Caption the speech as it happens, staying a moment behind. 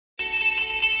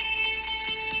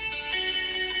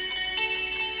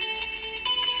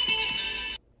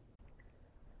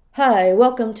Hi,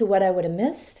 welcome to What I Would Have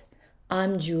Missed.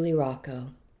 I'm Julie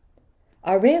Rocco.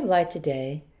 Our ray of light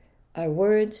today are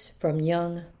words from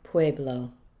Young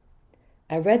Pueblo.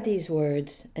 I read these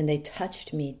words and they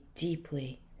touched me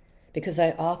deeply because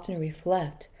I often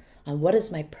reflect on what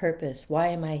is my purpose, why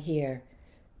am I here,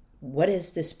 what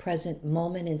is this present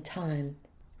moment in time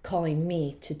calling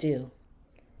me to do.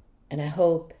 And I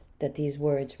hope that these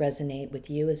words resonate with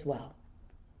you as well.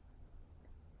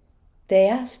 They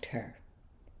asked her,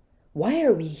 "Why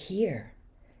are we here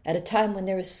at a time when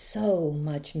there is so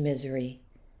much misery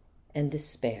and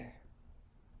despair?"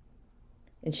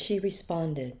 And she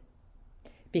responded,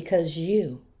 "Because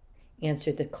you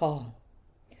answered the call.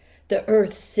 The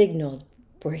earth signaled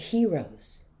for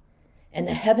heroes, and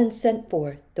the heavens sent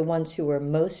forth the ones who were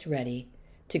most ready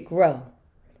to grow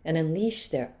and unleash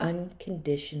their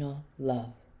unconditional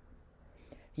love.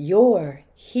 You're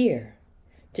here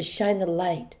to shine the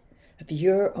light of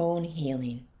your own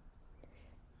healing,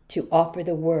 to offer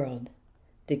the world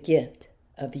the gift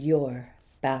of your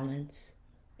balance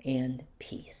and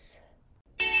peace."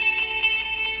 I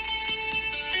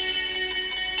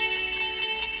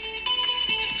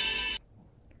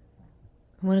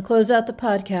want to close out the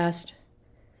podcast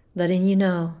letting you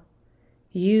know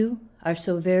you are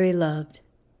so very loved.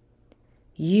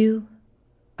 You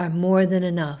are more than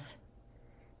enough.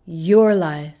 Your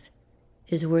life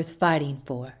is worth fighting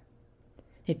for.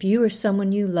 If you or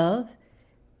someone you love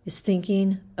is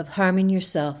thinking of harming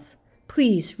yourself,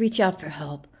 please reach out for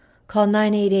help. Call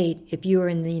 988 if you are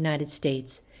in the United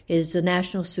States. It is the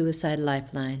National Suicide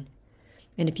Lifeline.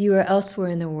 And if you are elsewhere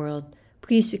in the world,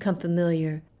 please become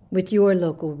familiar with your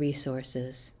local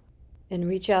resources and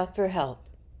reach out for help.